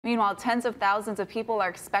Meanwhile, tens of thousands of people are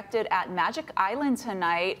expected at Magic Island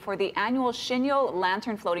tonight for the annual Shinnyo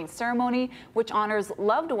Lantern Floating ceremony, which honors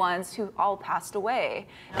loved ones who all passed away.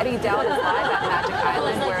 Eddie Dowd is live at Magic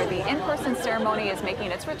Island, where the in-person ceremony is making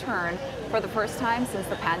its return for the first time since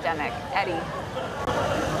the pandemic. Eddie.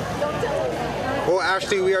 Well,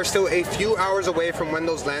 Ashley, we are still a few hours away from when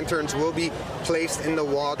those lanterns will be placed in the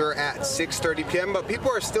water at 6:30 p.m. But people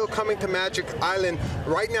are still coming to Magic Island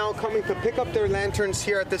right now, coming to pick up their lanterns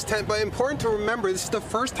here at this tent. But important to remember, this is the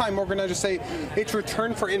first time organizers say it's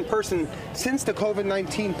returned for in-person since the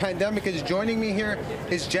COVID-19 pandemic. Is joining me here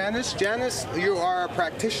is Janice. Janice, you are a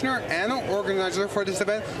practitioner and an organizer for this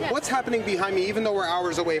event. Yes. What's happening behind me, even though we're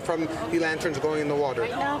hours away from the lanterns going in the water?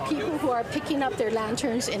 Right now, people who are picking up their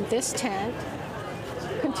lanterns in this tent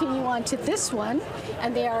continue on to this one,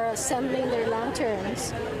 and they are assembling their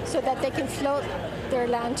lanterns so that they can float their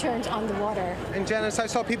lanterns on the water. And Janice, I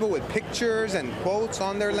saw people with pictures and quotes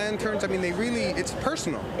on their lanterns. I mean, it's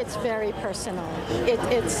personal. It's very personal.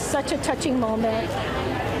 It's such a touching moment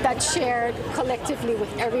that's shared collectively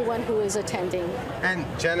with everyone who is attending. And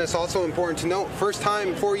Janice, also important to note, first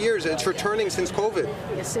time 4 years, it's returning since COVID.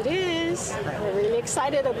 Yes, it is. We're really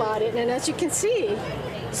excited about it, and as you can see,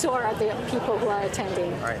 so are the people who are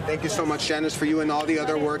attending. All right, thank you so much, Janice, for you and all the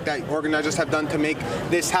other work that organizers have done to make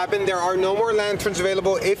this happen. There are no more lanterns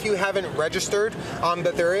available if you haven't registered,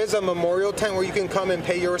 but there is a memorial tent where you can come and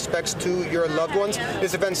pay your respects to your loved ones.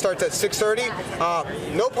 This event starts at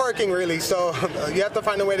 6:30. No parking, really, so you have to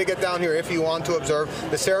find a way to get down here if you want to observe.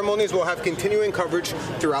 The ceremonies will have continuing coverage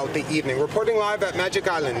throughout the evening. Reporting live at Magic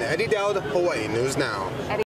Island, Eddie Dowd, Hawaii News Now.